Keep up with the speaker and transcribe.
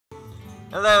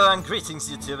Hello and greetings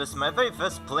YouTubers, my very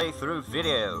first playthrough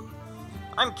video.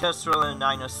 I'm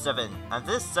Kestrel0907 and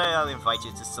this day I'll invite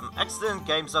you to some excellent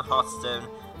games of Hearthstone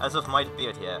as of my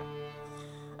debut here.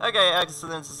 Okay,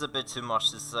 excellent is a bit too much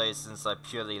to say since I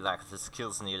purely lack the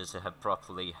skills needed to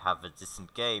properly have a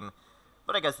decent game,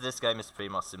 but I guess this game is pretty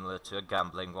much similar to a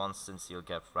gambling one since you'll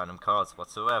get random cards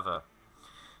whatsoever.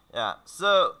 Yeah,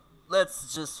 so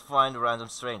let's just find a random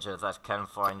stranger that can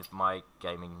find my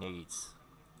gaming needs,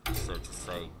 so to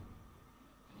say.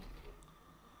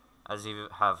 As you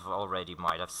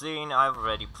might have seen, I've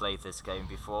already played this game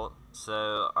before,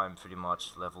 so I'm pretty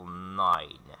much level 9.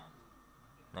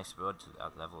 Next word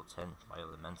at level 10 by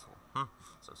elemental.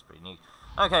 So it's pretty neat.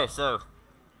 Okay, so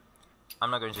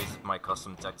I'm not going to use my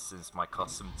custom deck since my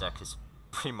custom deck is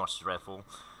pretty much dreadful.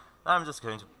 I'm just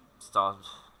going to start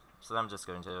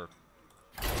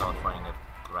finding a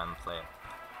grand player.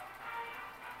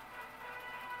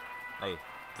 Hey,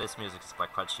 this music is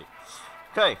quite catchy.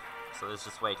 Okay, so let's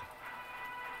just wait.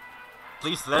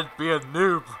 Please let it be a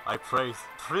noob, I praise.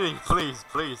 Please, please,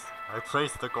 please. I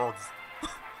praise the gods.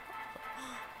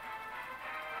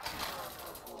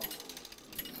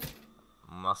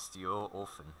 Musty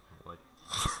orphan. What?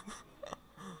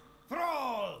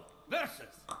 Thrall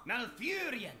versus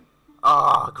Malfurion.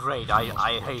 Ah, oh, great.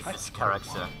 I hate this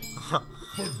character. For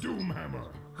Doomhammer.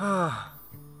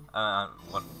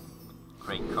 What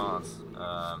great cards.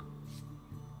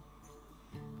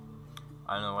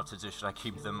 I don't know what to do. Should I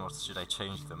keep them or should I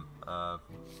change them? Let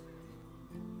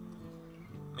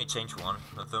me change one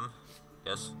of them.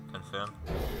 Yes, confirm.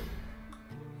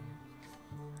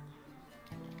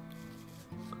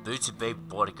 Booty Babe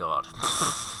Bodyguard.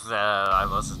 I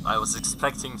was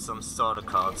expecting some starter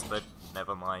cards, but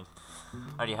never mind.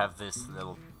 I already have this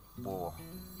little boar.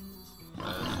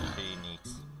 Pretty neat.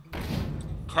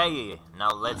 Okay,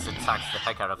 now let's attack the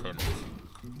heck out of him.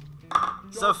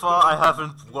 So far, I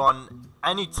haven't won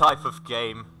any type of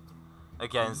game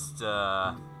against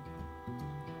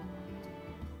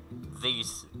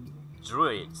these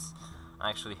druids. I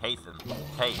actually hate them.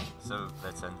 Okay, so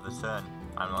let's end the turn.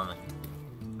 I'm gonna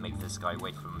make this guy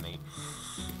wait for me.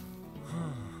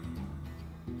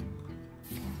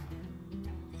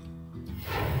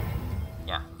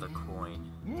 Yeah, the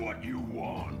coin. What you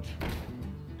want?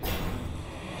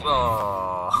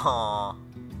 Oh,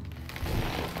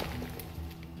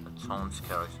 a taunt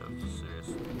character,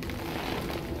 seriously.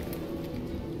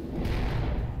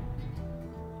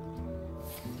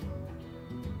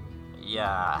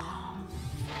 Yeah.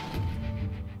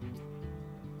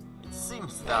 It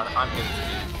seems that I'm going to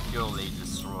be purely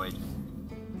destroyed.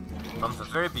 From the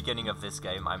very beginning of this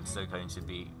game, I'm still going to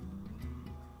be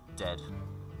dead.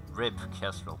 RIP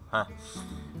Kestrel.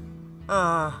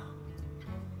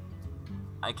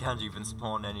 I can't even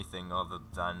spawn anything other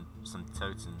than some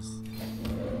totems.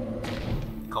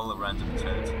 Call a random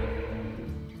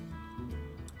totem.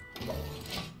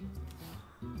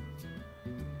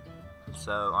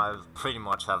 So I pretty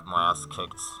much have my ass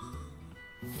kicked.